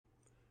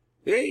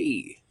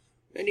Hey,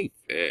 many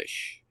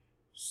fish.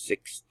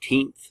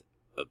 16th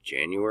of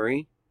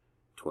January,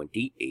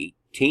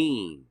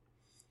 2018.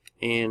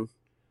 And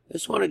I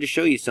just wanted to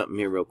show you something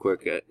here real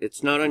quick.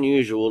 It's not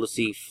unusual to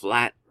see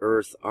flat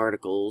earth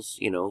articles,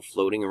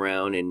 floating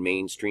around in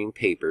mainstream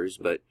papers,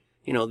 but,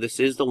 this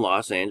is the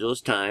Los Angeles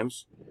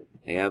Times.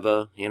 They have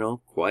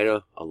quite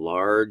a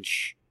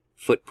large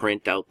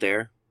footprint out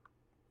there,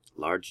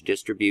 large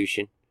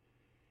distribution.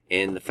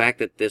 And the fact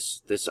that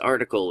this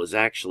article is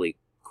actually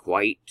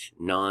quite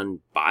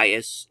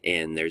non-biased,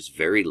 and there's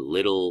very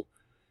little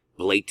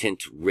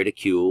blatant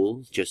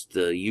ridicule, just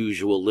the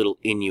usual little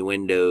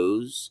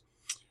innuendos.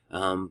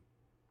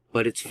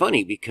 But it's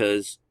funny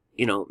because,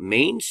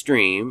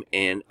 mainstream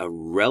and a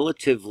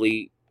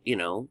relatively,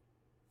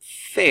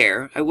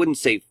 fair, I wouldn't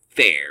say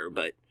fair,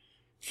 but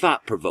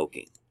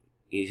thought-provoking.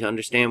 You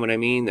understand what I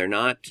mean? They're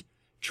not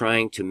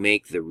trying to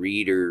make the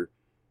reader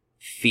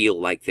feel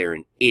like they're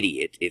an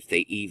idiot if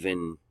they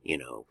even,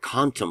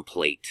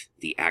 contemplate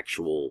the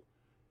actual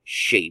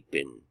shape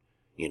and,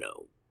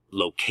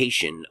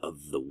 location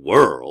of the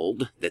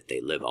world that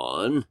they live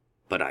on.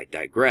 But I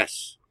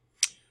digress.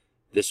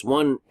 This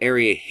one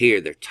area here,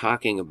 they're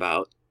talking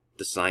about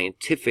the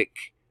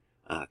scientific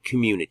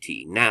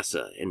community,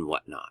 NASA and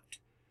whatnot.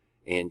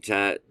 And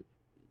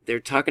they're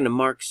talking to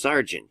Mark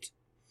Sargent.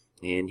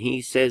 And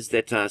he says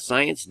that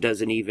science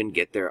doesn't even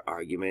get their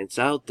arguments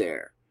out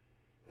there.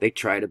 They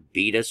try to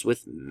beat us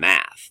with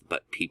math,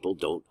 but people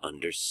don't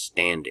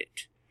understand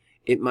it.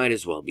 It might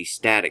as well be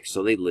static,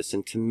 so they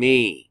listen to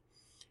me.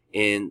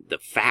 And the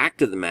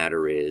fact of the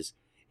matter is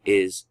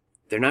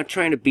they're not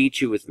trying to beat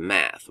you with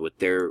math. What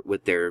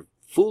they're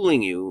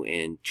fooling you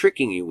and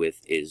tricking you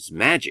with is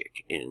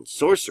magic and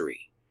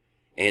sorcery.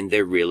 And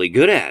they're really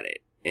good at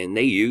it. And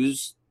they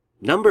use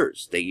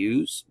numbers. They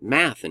use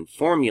math and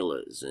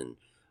formulas and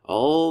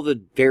all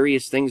the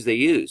various things they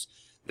use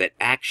that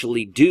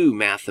actually do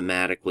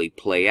mathematically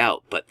play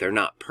out, but they're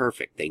not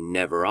perfect. They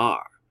never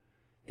are.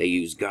 They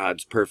use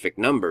God's perfect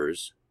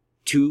numbers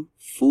to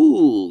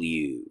fool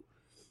you.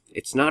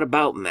 It's not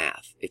about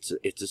math. It's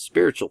a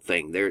spiritual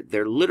thing.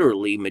 They're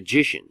literally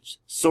magicians,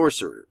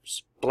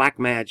 sorcerers, black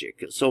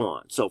magic, and so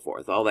on, so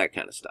forth, all that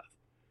kind of stuff.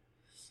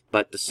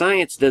 But the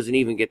science doesn't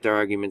even get their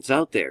arguments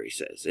out there, he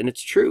says. And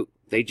it's true.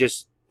 They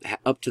just,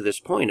 up to this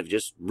point, have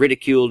just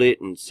ridiculed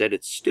it and said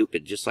it's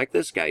stupid, just like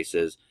this guy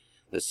says.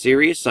 The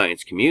serious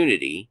science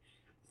community,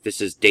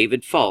 this is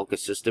David Falk,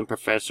 assistant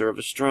professor of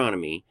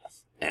astronomy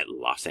at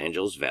Los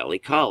Angeles Valley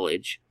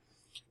College.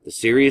 The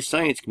serious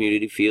science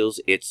community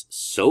feels it's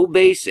so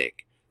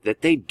basic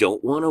that they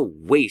don't want to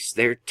waste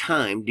their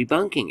time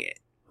debunking it.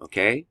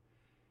 Okay?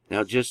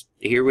 Now just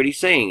hear what he's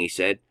saying. He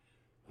said,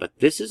 but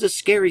this is a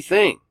scary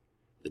thing.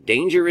 The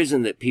danger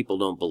isn't that people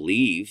don't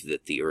believe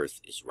that the earth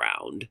is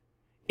round.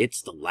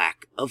 It's the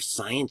lack of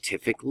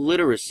scientific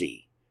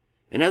literacy.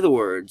 In other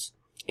words,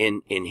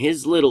 in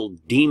his little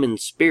demon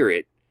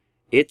spirit,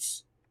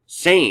 it's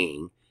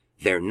saying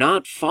they're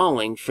not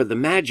falling for the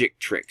magic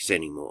tricks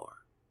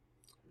anymore.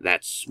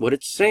 That's what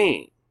it's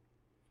saying.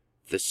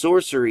 The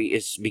sorcery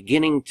is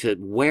beginning to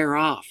wear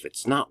off.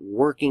 It's not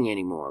working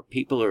anymore.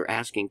 People are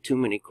asking too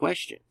many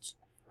questions,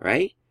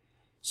 right?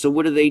 So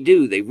what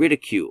do? They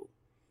ridicule.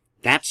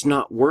 That's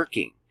not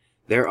working.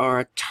 There are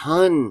a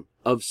ton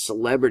of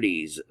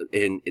celebrities,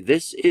 and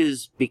this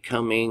is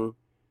becoming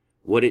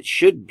what it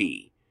should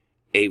be.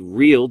 A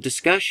real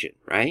discussion,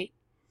 right?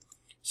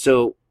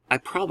 So I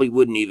probably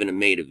wouldn't even have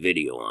made a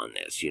video on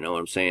this, you know what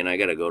I'm saying? I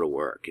gotta go to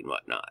work and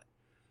whatnot.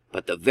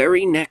 But the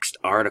very next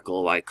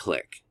article I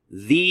click,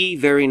 the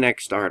very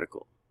next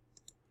article,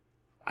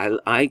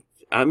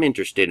 I'm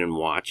interested in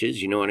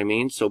watches, you know what I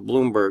mean? So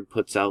Bloomberg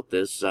puts out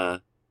this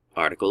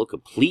article, A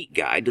Complete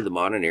Guide to the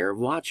Modern Era of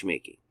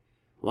Watchmaking.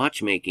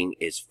 Watchmaking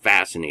is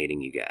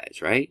fascinating, you guys,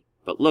 right?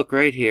 But look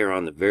right here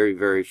on the very,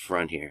 very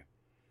front here.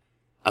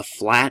 A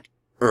flat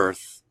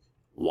earth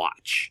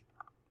watch.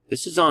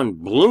 This is on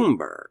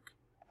Bloomberg.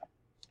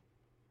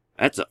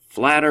 That's a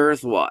flat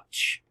earth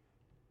watch.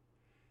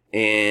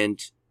 And,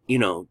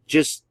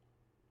 just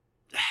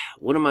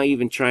what am I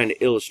even trying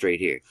to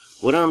illustrate here?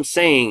 What I'm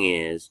saying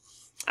is,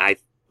 I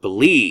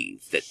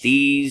believe that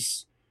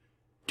these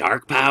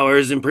dark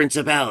powers and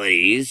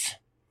principalities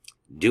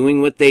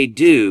doing what they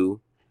do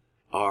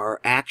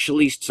are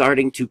actually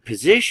starting to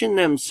position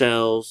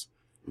themselves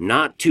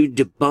not to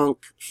debunk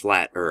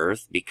flat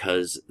earth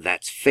because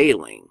that's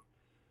failing,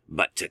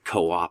 but to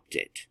co-opt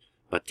it,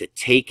 but to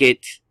take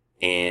it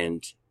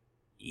and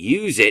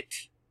use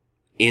it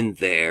in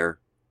their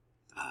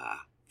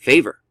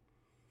favor.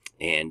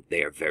 And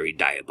they are very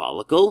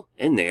diabolical,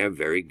 and they are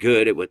very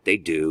good at what they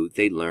do.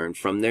 They learn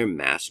from their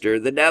master,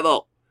 the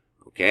devil.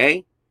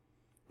 Okay?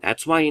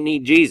 That's why you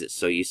need Jesus.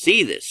 So you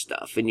see this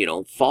stuff, and you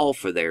don't fall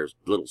for their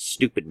little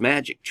stupid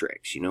magic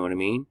tricks. You know what I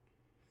mean?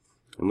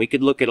 And we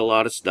could look at a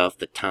lot of stuff,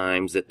 the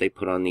times that they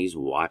put on these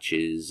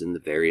watches and the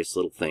various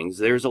little things.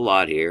 There's a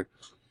lot here.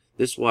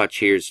 This watch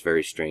here is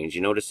very strange.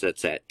 You notice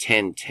that's at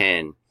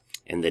 1010,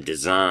 and the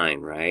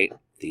design, right?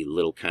 The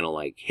little kind of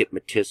like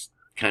hypnotist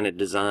kind of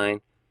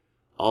design.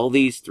 All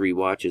these three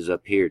watches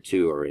up here,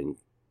 too, are in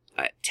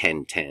at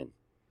 10:10.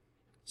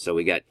 So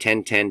we got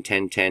 10:10,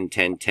 10:10,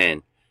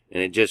 10:10,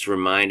 and it just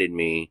reminded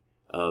me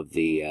of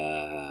the,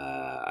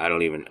 I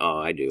don't even, oh,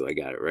 I do, I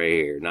got it right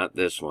here. Not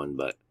this one,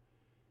 but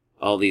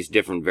all these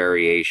different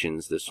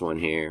variations, this one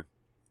here.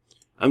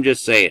 I'm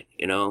just saying,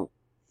 you know,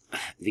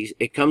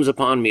 it comes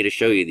upon me to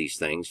show you these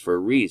things for a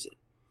reason.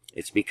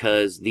 It's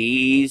because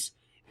these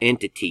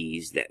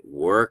entities that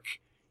work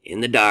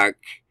in the dark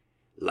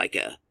like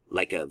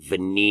a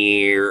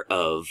veneer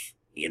of,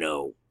 you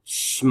know,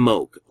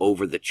 smoke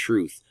over the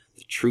truth.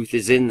 The truth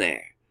is in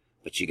there,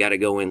 but you got to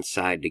go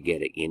inside to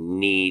get it. You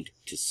need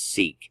to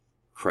seek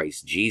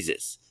Christ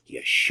Jesus,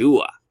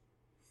 Yeshua.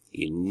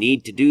 You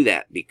need to do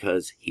that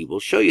because he will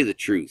show you the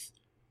truth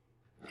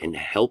and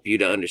help you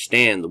to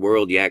understand the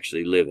world you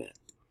actually live in.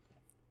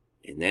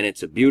 And then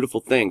it's a beautiful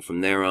thing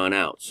from there on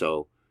out.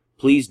 So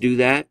please do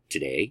that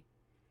today.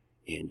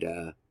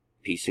 And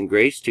peace and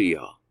grace to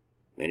y'all.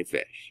 Many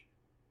fish.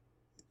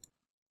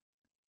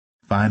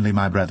 Finally,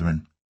 my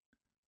brethren,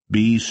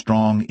 be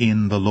strong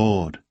in the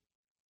Lord,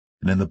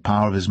 and in the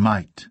power of his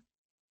might.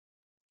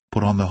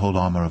 Put on the whole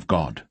armour of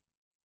God,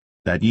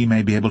 that ye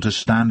may be able to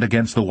stand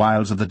against the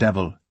wiles of the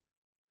devil.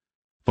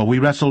 For we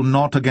wrestle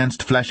not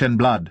against flesh and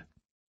blood,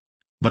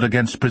 but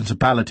against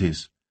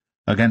principalities,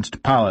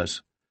 against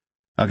powers,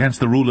 against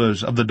the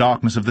rulers of the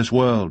darkness of this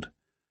world,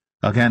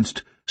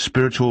 against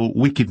spiritual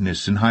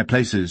wickedness in high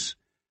places.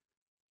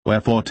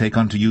 Wherefore take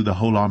unto you the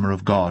whole armour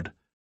of God,